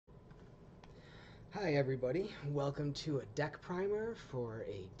Hi everybody, welcome to a deck primer for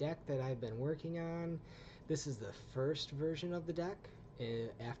a deck that I've been working on. This is the first version of the deck.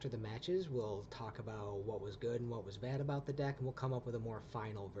 After the matches, we'll talk about what was good and what was bad about the deck, and we'll come up with a more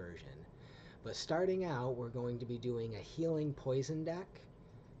final version. But starting out, we're going to be doing a healing poison deck.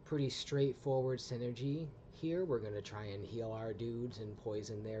 Pretty straightforward synergy here. We're going to try and heal our dudes and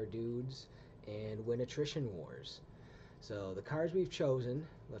poison their dudes and win attrition wars. So the cards we've chosen,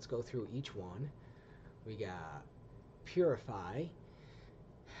 let's go through each one. We got Purify.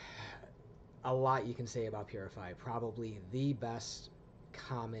 A lot you can say about Purify. Probably the best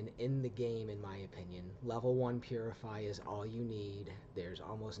common in the game, in my opinion. Level 1 Purify is all you need. There's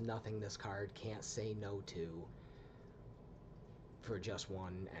almost nothing this card can't say no to for just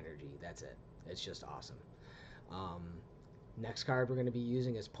one energy. That's it. It's just awesome. Um, Next card we're going to be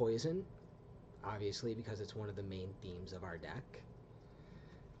using is Poison, obviously, because it's one of the main themes of our deck.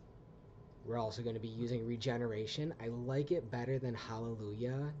 We're also going to be using Regeneration. I like it better than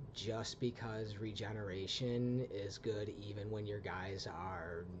Hallelujah just because Regeneration is good even when your guys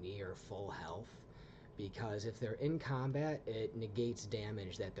are near full health. Because if they're in combat, it negates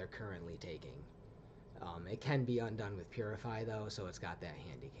damage that they're currently taking. It can be undone with Purify though, so it's got that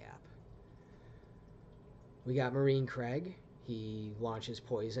handicap. We got Marine Craig. He launches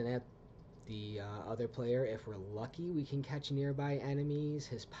poison at the other player. If we're lucky, we can catch nearby enemies.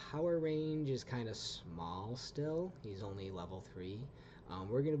 His power range is kind of small still. He's only level 3.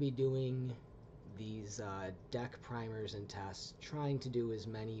 We're going to be doing these deck primers and tests, trying to do as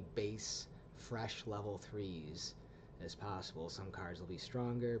many base, fresh level 3s as possible. Some cards will be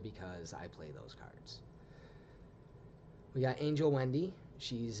stronger because I play those cards. We got Angel Wendy.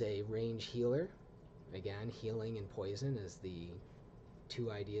 She's a range healer. Again, healing and poison is the two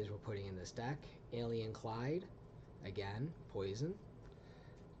ideas we're putting in this deck. Alien Clyde, again, poison.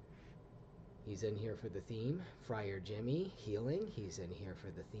 He's in here for the theme. Friar Jimmy, healing. He's in here for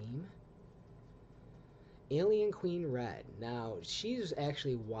the theme. Alien Queen Red. Now, she's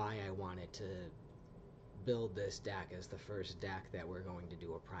actually why I wanted to build this deck as the first deck that we're going to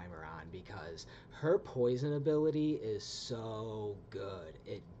do a primer on, because her poison ability is so good.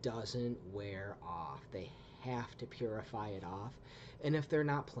 It doesn't wear off. They have to purify it off, and if they're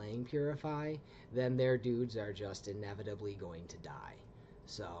not playing Purify, then their dudes are just inevitably going to die.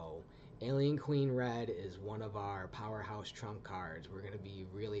 So Alien Queen Red is one of our powerhouse trump cards. We're going to be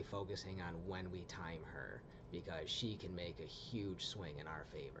really focusing on when we time her, because she can make a huge swing in our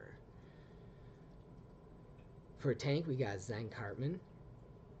favor. For tank, we got Zen Cartman.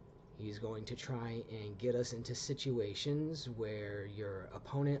 He's going to try and get us into situations where your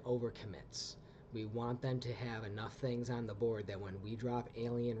opponent overcommits. We want them to have enough things on the board that when we drop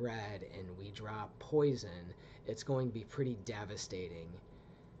Alien Red and we drop Poison, it's going to be pretty devastating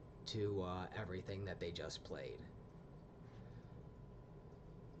to everything that they just played.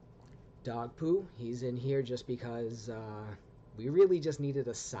 Dog Poo, he's in here just because we really just needed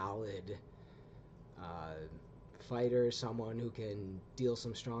a solid uh, fighter, someone who can deal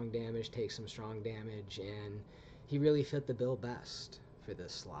some strong damage, take some strong damage, and he really fit the bill best for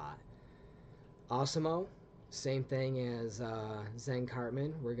this slot. Osimo, same thing as Zen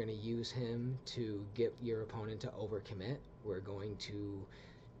Cartman. We're going to use him to get your opponent to overcommit. We're going to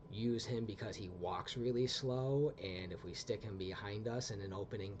use him because he walks really slow, and if we stick him behind us in an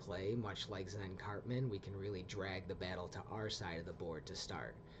opening play, much like Zen Cartman, we can really drag the battle to our side of the board to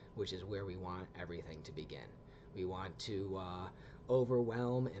start, which is where we want everything to begin. We want to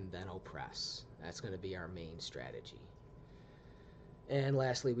overwhelm and then oppress. That's going to be our main strategy. And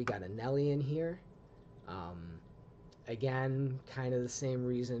lastly, we got a Nelly in here. Um, Again, kind of the same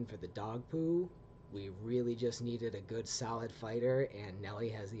reason for the dog poo. We really just needed a good solid fighter, and Nelly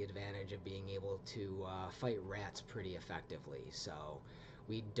has the advantage of being able to fight rats pretty effectively. So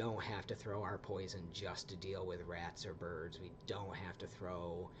we don't have to throw our poison just to deal with rats or birds. We don't have to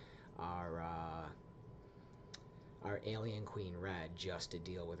throw our Alien Queen Red just to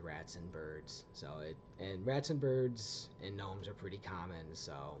deal with rats and birds. And rats and birds and gnomes are pretty common,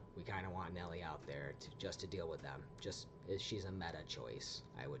 so we kind of want Nelly out there just to deal with them. She's a meta choice,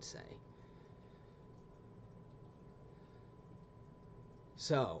 I would say.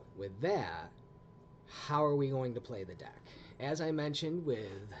 So with that, how are we going to play the deck? As I mentioned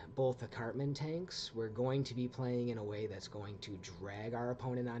with both the Cartman tanks, we're going to be playing in a way that's going to drag our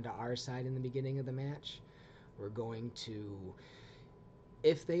opponent onto our side in the beginning of the match. We're going to,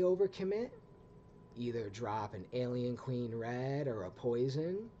 if they overcommit, either drop an Alien Queen Red or a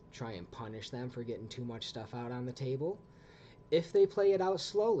Poison, try and punish them for getting too much stuff out on the table. If they play it out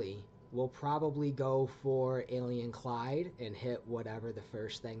slowly, we'll probably go for Alien Clyde and hit whatever the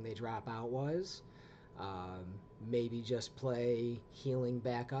first thing they drop out was. Maybe just play healing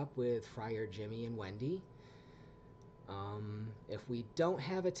backup with Friar Jimmy and Wendy. If we don't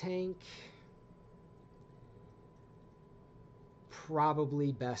have a tank,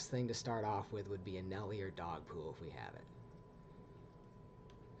 probably best thing to start off with would be a Nelly or Dog Poo if we have it.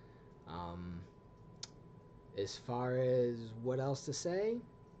 As far as what else to say,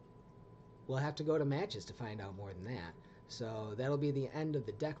 we'll have to go to matches to find out more than that. So that'll be the end of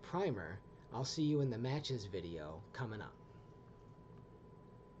the deck primer. I'll see you in the matches video coming up.